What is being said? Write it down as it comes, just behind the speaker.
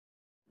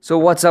So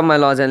what's up my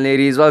lords and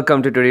ladies,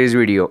 welcome to today's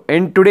video.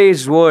 In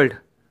today's world,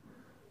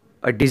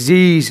 a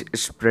disease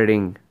is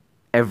spreading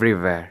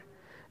everywhere.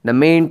 The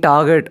main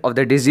target of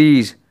the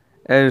disease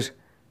is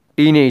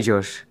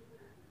teenagers,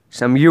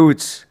 some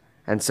youths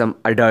and some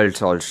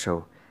adults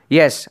also.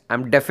 Yes,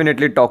 I'm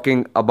definitely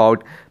talking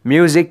about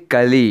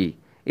Musically.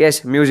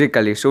 Yes,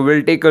 Musically. So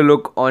we'll take a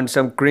look on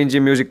some cringy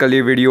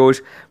Musically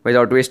videos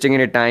without wasting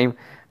any time,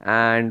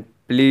 and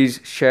please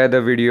share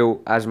the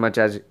video as much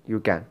as you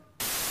can.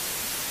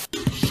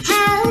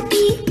 How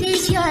deep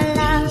is your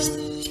love?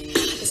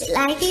 Is it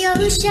like the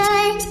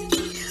ocean?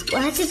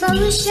 What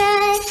devotion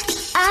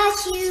are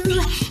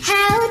you?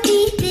 How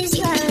deep is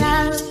your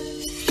love?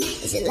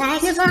 Is it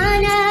like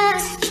Nirvana?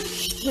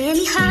 Hit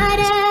me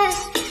harder.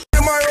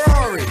 My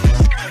Rari,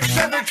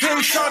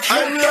 17 shots.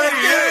 I'm like,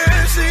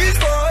 yeah, she's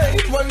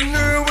mine.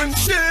 Wonder when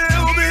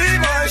she'll be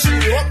mine.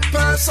 She walked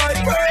past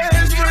like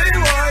prayers,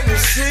 rewind. You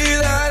see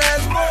that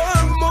as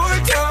one more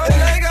time.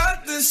 And I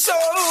got this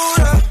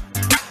soda.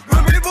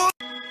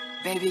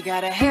 Baby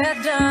got her hair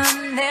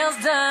done, nails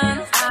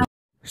done.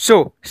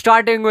 So,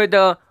 starting with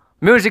the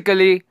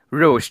Musically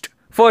roast.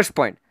 First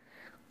point.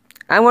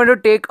 I'm going to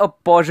take a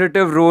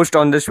positive roast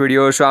on this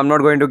video, so I'm not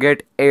going to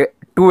get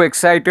too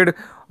excited,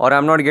 or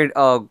I'm not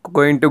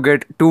going to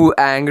get too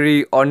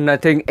angry or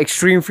nothing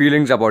extreme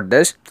feelings about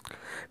this.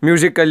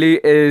 Musically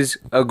is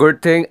a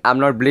good thing. I'm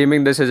not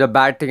blaming this as a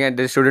bad thing and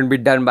this shouldn't be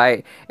done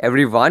by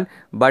everyone.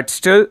 But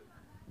still,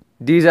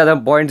 these are the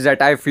points that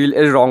I feel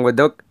is wrong with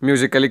the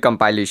Musically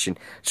compilation.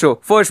 So,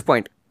 first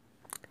point.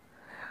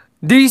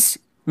 These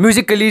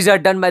Musicallys are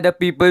done by the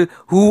people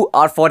who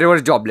are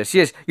forever jobless.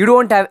 Yes, you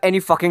don't have any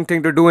fucking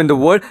thing to do in the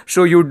world,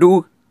 so you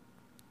do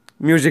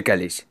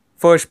Musicallys.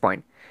 First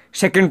point.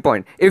 Second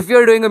point. If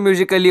you're doing a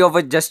Musically of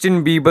a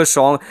Justin Bieber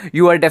song,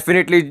 you are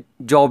definitely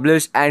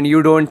jobless and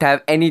you don't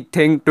have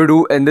anything to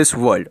do in this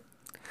world.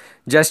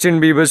 Justin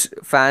Bieber's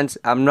fans,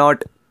 I'm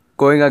not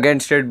going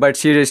against it, but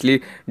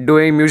seriously,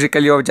 doing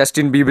Musically of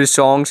Justin Bieber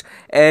songs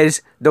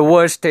is the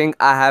worst thing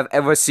I have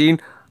ever seen,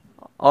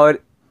 or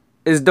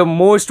is the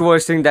most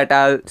worst thing that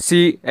I'll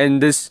see in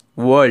this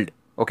world.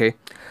 Okay,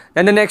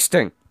 then the next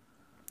thing,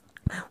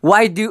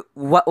 why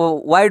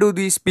do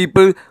these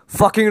people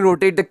fucking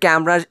rotate the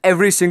cameras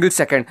every single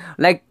second?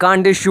 Like,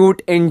 can't they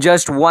shoot in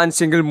just one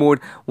single mode?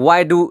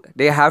 Why do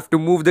they have to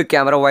move the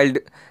camera while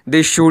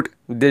they shoot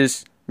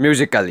this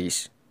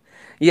Musicallys?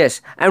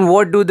 Yes, and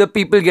what do the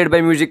people get by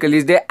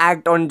Musicallys? They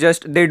act on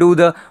they do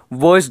the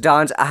worst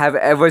dance I have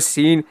ever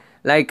seen.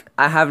 Like,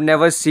 I have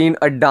never seen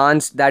a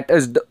dance that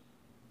is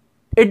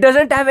it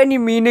doesn't have any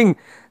meaning.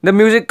 The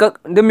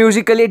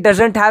Musically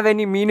doesn't have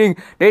any meaning.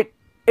 It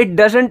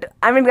doesn't,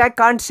 I mean, I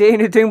can't say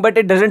anything, but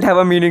it doesn't have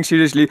a meaning,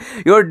 seriously.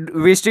 You're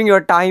wasting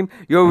your time,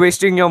 you're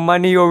wasting your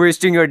money, you're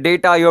wasting your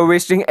data, you're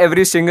wasting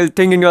every single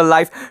thing in your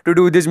life to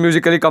do this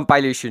Musically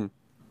compilation.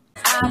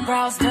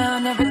 Eyebrows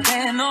done,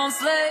 everything on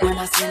slate. When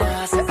I see her,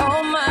 I say,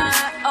 oh my.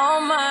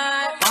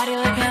 Body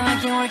looking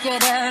like you work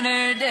it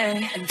every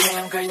day. And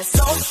damn, girl, you're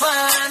so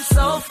fine,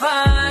 so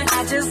fine.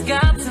 I just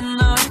got to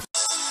know.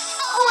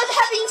 Oh, I'm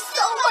having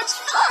so much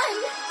fun.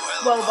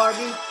 Well,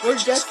 Barbie, we're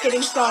just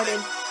getting started.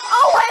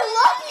 Oh, I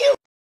love you.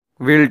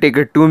 We'll take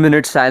a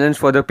 2-minute silence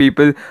for the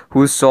people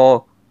who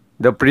saw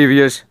the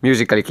previous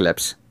Musically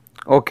clips.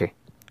 Okay.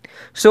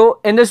 So,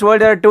 in this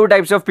world, there are two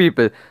types of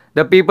people.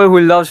 The people who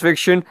loves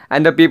fiction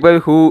and the people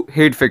who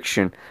hate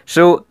fiction.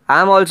 So,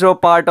 I'm also a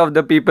part of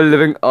the people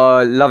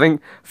loving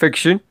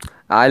fiction.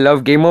 I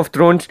love Game of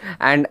Thrones,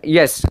 and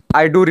yes,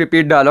 I do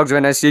repeat dialogues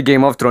when I see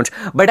Game of Thrones.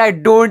 But I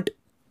don't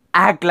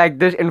act like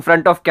this in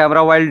front of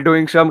camera while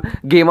doing some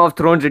Game of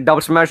Thrones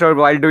dub smash or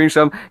while doing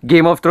some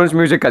Game of Thrones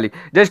Musically.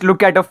 Just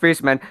look at a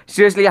face, man.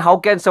 Seriously, how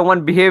can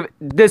someone behave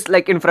this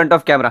like in front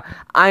of camera?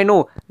 I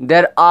know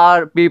there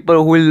are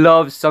people who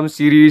love some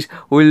series,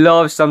 who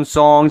love some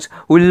songs,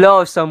 who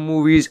love some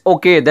movies.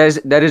 Okay,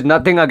 there is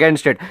nothing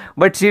against it.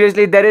 But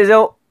seriously, there is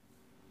a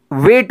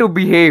way to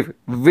behave,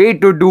 way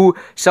to do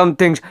some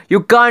things.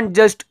 You can't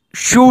just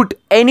shoot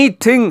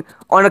anything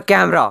on a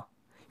camera.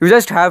 You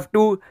just have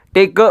to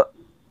take a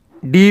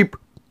deep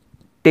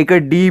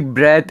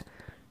breath,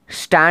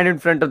 stand in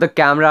front of the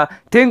camera,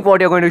 think what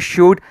you're going to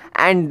shoot,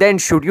 and then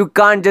shoot. You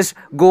can't just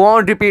go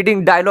on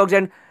repeating dialogues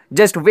and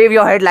just wave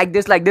your head like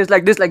this.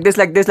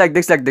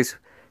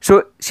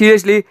 So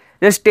seriously,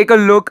 just take a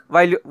look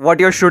while what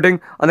you're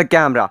shooting on the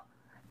camera.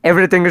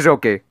 Everything is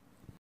okay.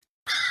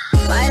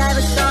 My life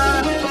was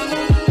strong.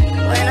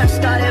 When I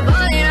started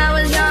balling, I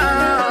was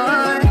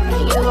young.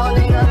 You won't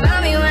think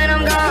about me when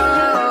I'm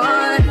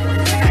gone.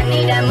 I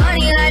need that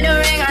money like the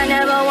ring I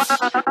never won.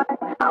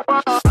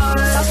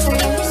 Stop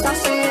singing, stop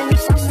singing,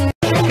 stop singing.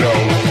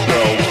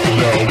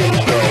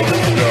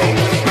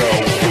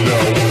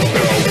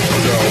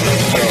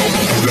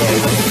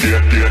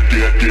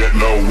 Get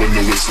low when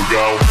the whistle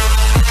go.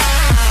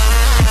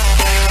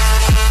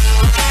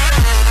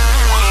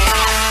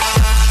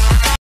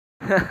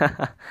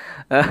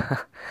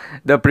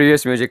 The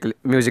previous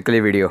Musically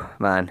video,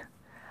 man,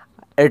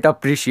 it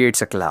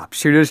appreciates a clap.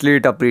 Seriously,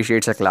 it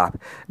appreciates a clap.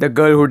 The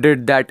girl who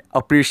did that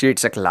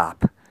appreciates a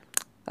clap.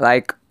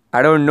 Like,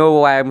 I don't know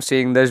why I'm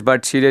saying this,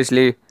 but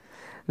seriously,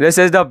 this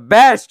is the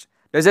best.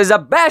 This is the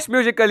best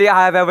musically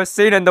I have ever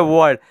seen in the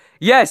world.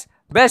 Yes,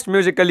 best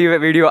musically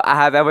video I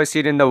have ever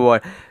seen in the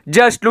world.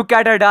 Just look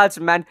at her dance,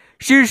 man.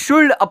 She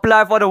should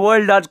apply for the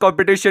world dance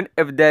competition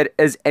if there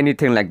is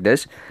anything like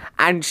this,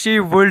 and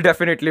she will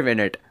definitely win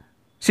it.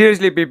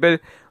 Seriously, people,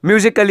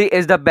 musically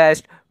is the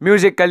best.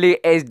 Musically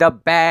is the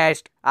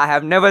best. I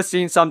have never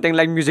seen something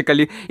like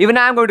musically. Even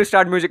I am going to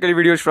start musically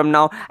videos from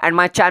now, and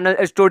my channel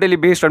is totally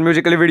based on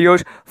musically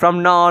videos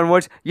from now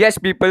onwards. Yes,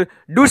 people,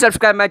 do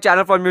subscribe my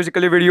channel for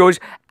musically videos.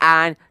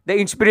 And the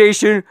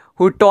inspiration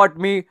who taught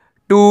me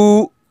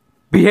to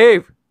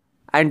behave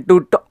and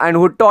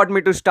who taught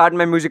me to start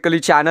my musically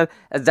channel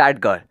is that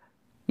girl.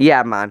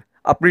 Yeah, man,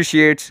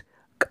 appreciates,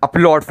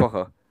 applaud for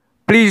her.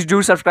 Please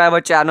do subscribe our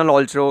channel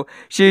also.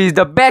 She is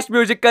the best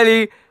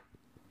musically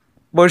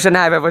person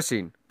I have ever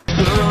seen.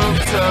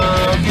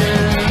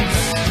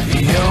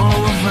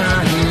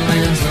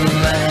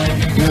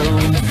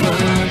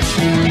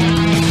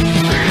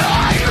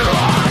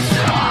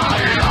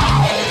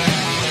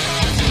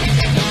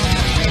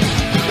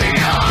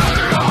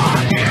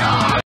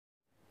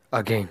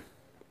 Again.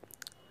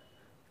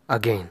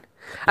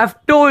 I've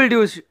told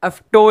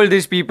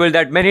these people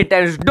that many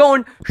times,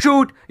 don't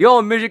shoot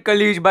your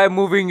musicallys by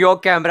moving your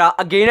camera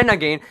again and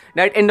again,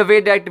 that in the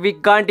way that we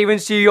can't even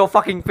see your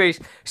fucking face.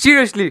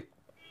 Seriously.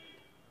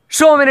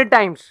 So many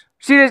times.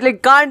 Seriously,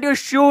 can't you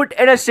shoot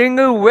in a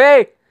single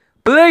way?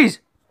 Please.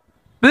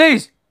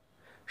 Please.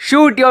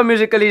 Shoot your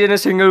musicallys in a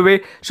single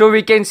way so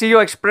we can see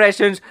your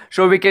expressions,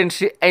 so we can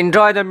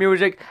enjoy the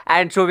music,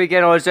 and so we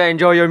can also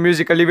enjoy your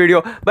musically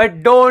video.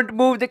 But don't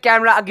move the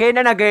camera again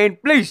and again,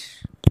 please.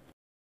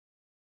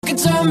 Could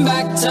turn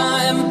back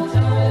time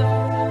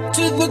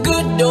to the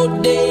good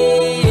old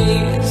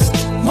days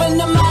when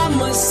the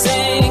mama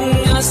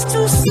sang us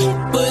to sleep,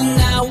 but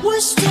now we're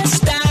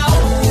stressed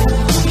out.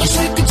 Wish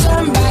we could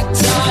turn back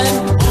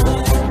time.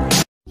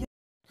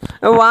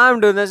 Why I'm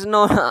doing this?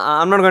 No,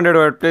 I'm not going to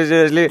do it. Please,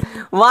 seriously.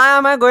 Why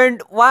am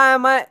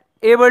I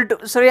able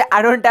to? Sorry,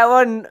 I don't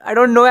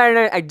know an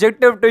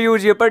adjective to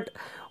use here, but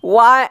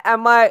why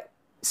am I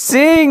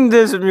seeing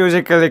this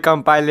musically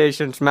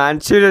compilations, man?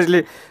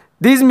 Seriously.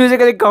 These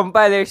musically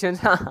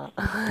compilations,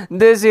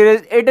 this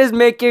series, it is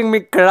making me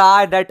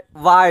cry that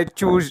why I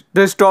choose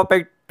this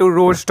topic to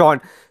roast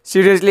on.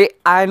 Seriously,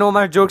 I know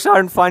my jokes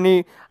aren't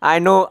funny. I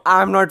know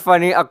I'm not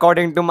funny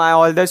according to my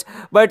all this.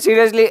 But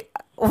seriously,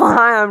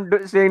 why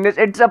I'm saying this?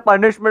 It's a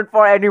punishment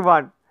for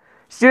anyone.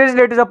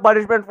 Seriously, it is a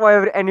punishment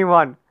for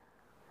anyone.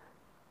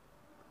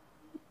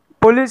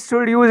 Police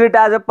should use it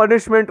as a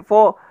punishment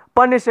for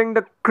punishing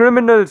the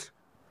criminals.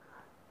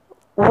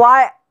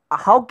 Why?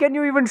 How can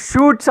you even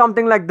shoot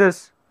something like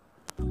this?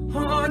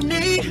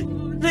 Honey,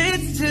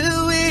 let's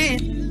do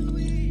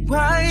it.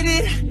 Ride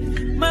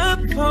it, my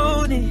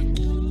pony,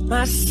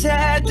 my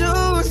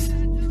shadows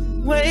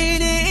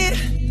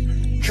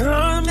waiting.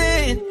 Come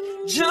and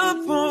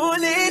jump on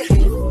it.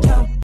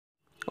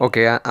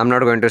 Okay, I'm not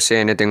going to say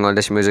anything on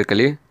this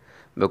musically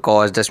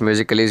because this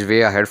musically is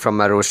way ahead from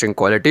my roasting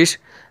qualities,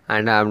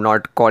 and I'm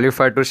not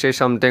qualified to say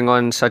something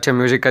on such a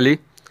musically.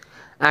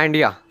 And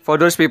yeah, for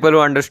those people who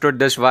understood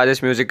this, why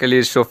this musically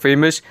is so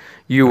famous,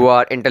 you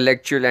are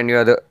intellectual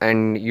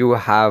and you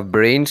have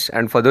brains.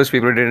 And for those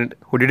people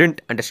who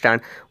didn't understand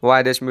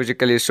why this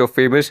musically is so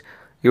famous,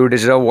 you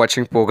deserve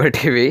watching Poker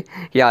TV.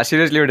 Yeah,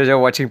 seriously, you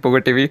deserve watching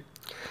Poker TV.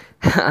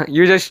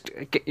 you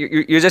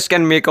just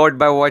can make out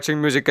by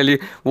watching musically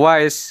why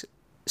is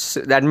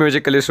that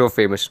musically so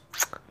famous.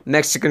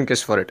 Mexican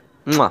kiss for it.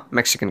 Mwah,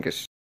 Mexican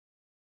kiss.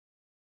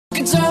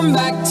 Could turn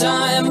back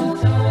time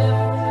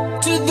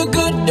to the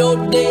good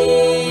old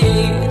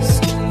days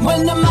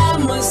when the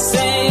mama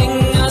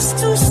sang us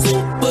to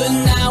sleep, but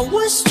now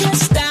we're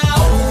stressed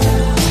out.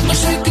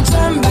 Wish we could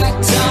turn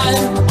back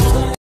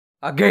time.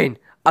 Again.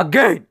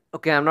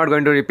 Okay, I'm not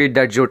going to repeat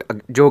that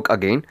joke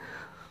again.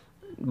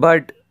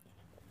 But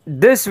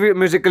this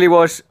musically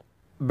was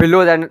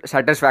below than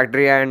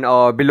satisfactory and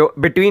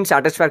between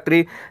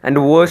satisfactory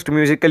and worst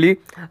musically.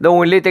 The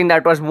only thing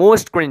that was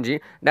most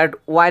cringy, that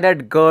why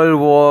that girl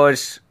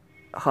was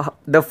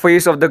the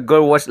face of the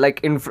girl was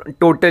like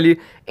totally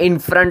in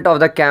front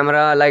of the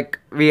camera, like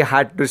we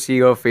had to see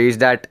her face.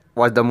 That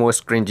was the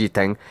most cringy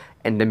thing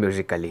in the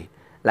musically.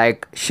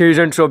 Like, she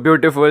isn't so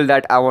beautiful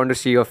that I want to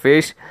see her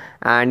face.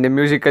 And the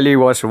musically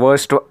was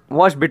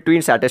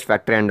between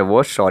satisfactory and the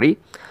worst, sorry.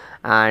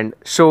 And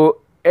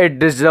so it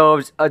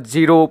deserves a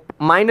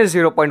minus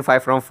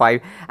 0.5 from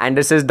 5. And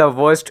this is the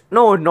worst.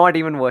 No, not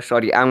even worst,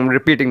 sorry, I'm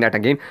repeating that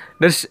again.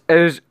 This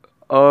is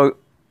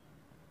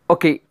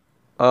okay,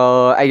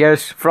 I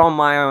guess from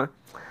my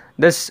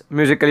this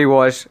musically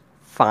was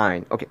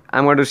fine. Okay,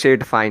 I'm going to say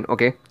it fine.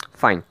 Okay,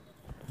 fine.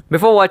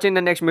 Before watching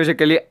the next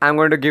musically, I'm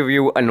going to give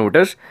you a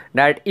notice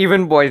that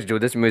even boys do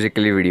this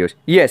musically videos.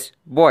 Yes,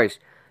 boys.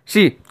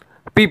 See,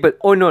 people,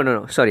 oh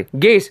no, sorry,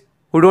 gays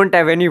who don't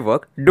have any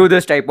work do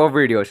this type of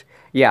videos.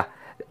 Yeah,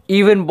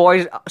 even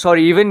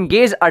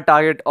gays are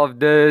target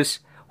of this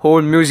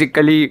whole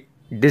musically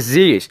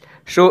disease.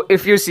 So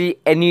if you see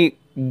any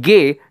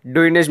gay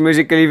doing this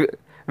musically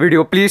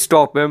video, please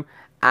stop him.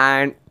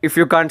 And if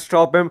you can't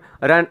stop him,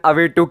 run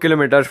away 2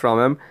 kilometers from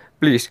him.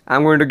 Please,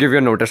 I'm going to give you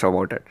a notice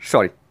about it.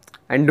 Sorry.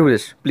 And do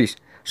this, please.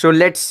 So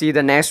let's see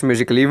the next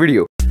musically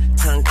video.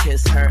 Tongue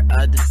kiss her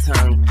other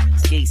tongue.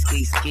 Ski,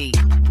 ski, ski.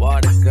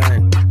 Water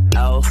gun.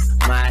 Oh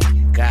my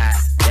god.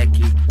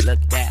 Becky, look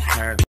at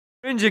her.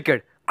 Cringy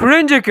kid.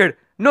 Cringy kid.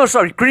 No,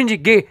 sorry.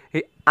 Cringy gay.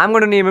 I'm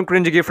going to name him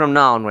Cringy gay from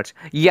now onwards.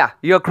 Yeah,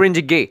 you're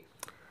cringy gay.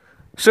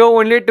 So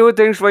only two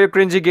things for your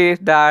cringy gay.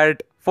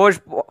 That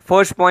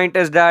first point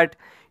is that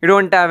you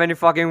don't have any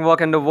fucking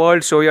work in the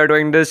world, so you're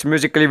doing this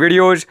musically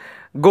videos.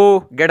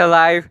 Go get a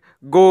life.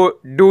 Go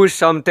do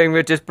something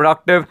which is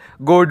productive.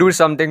 Go do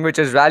something which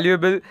is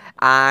valuable,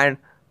 and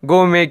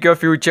go make your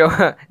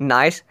future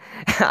nice.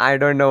 I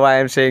don't know why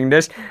I'm saying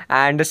this.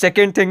 And the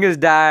second thing is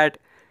that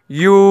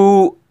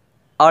you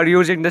are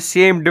using the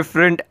same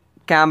different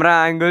camera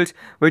angles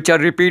which are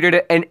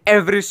repeated in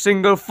every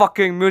single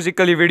fucking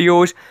musically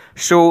videos.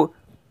 So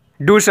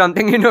do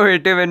something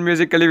innovative in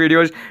musically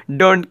videos.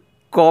 Don't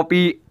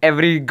copy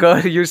every girl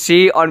you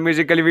see on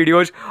musically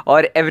videos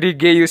or every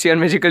gay you see on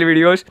musically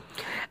videos.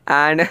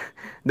 And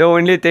the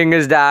only thing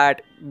is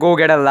that go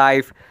get a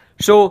life.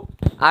 So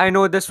I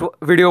know this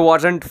video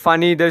wasn't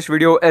funny. This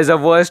video is the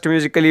worst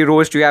musically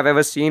roast you have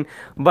ever seen,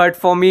 but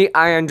for me,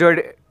 I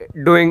enjoyed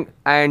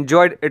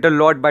it a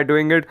lot by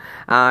doing it.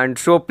 And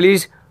so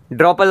please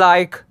drop a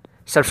like,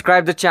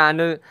 subscribe the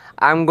channel.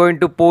 I'm going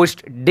to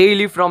post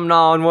daily from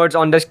now onwards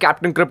on this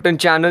Captain Krypton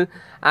channel.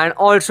 And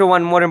also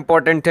one more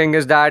important thing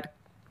is that,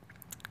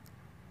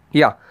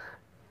 yeah,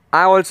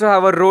 I also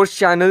have a roast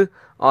channel.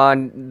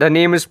 The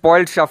name is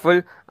Spoiled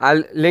Shuffle.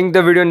 I'll link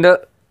the video in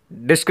the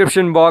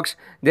description box.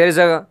 There is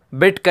a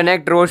bit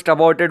connect roast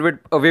about it.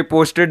 We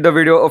posted the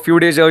video a few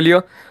days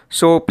earlier.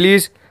 So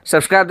please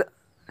subscribe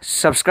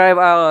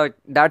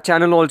that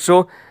channel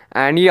also.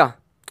 And yeah,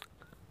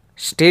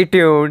 stay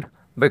tuned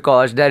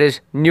because there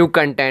is new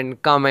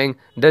content coming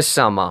this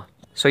summer.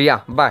 So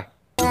yeah, bye.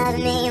 Love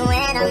me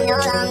when I'm no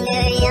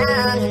longer young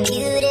and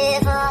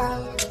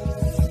beautiful.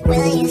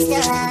 Will you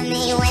still love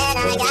me when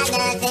I got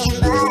nothing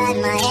but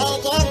my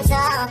aching soul?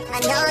 I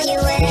know you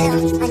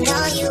will, I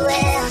know you will,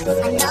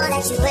 I know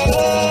that you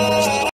will.